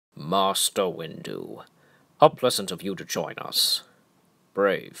Master Windu, how pleasant of you to join us.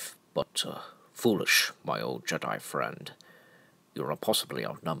 Brave, but foolish, my old Jedi friend. You are possibly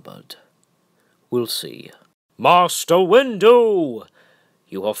outnumbered. We'll see. Master Windu!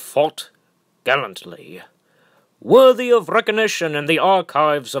 You have fought gallantly, worthy of recognition in the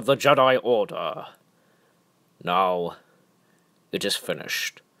archives of the Jedi Order. Now, it is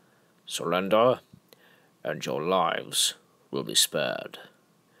finished. Surrender, and your lives will be spared.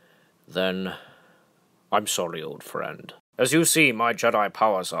 Then, I'm sorry, old friend. As you see, my Jedi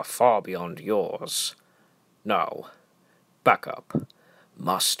powers are far beyond yours. Now, back up.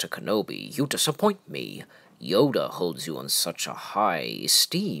 Master Kenobi, you disappoint me. Yoda holds you in such a high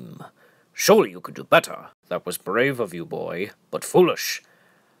esteem. Surely you could do better. That was brave of you, boy, but foolish.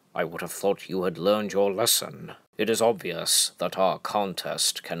 I would have thought you had learned your lesson. It is obvious that our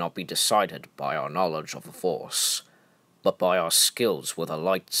contest cannot be decided by our knowledge of the Force, but by our skills with a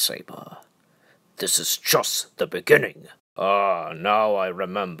lightsaber. This is just the beginning. Ah, now I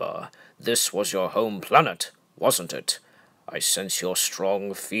remember. This was your home planet, wasn't it? I sense your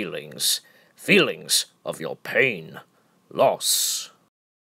strong feelings. Feelings of your pain, loss,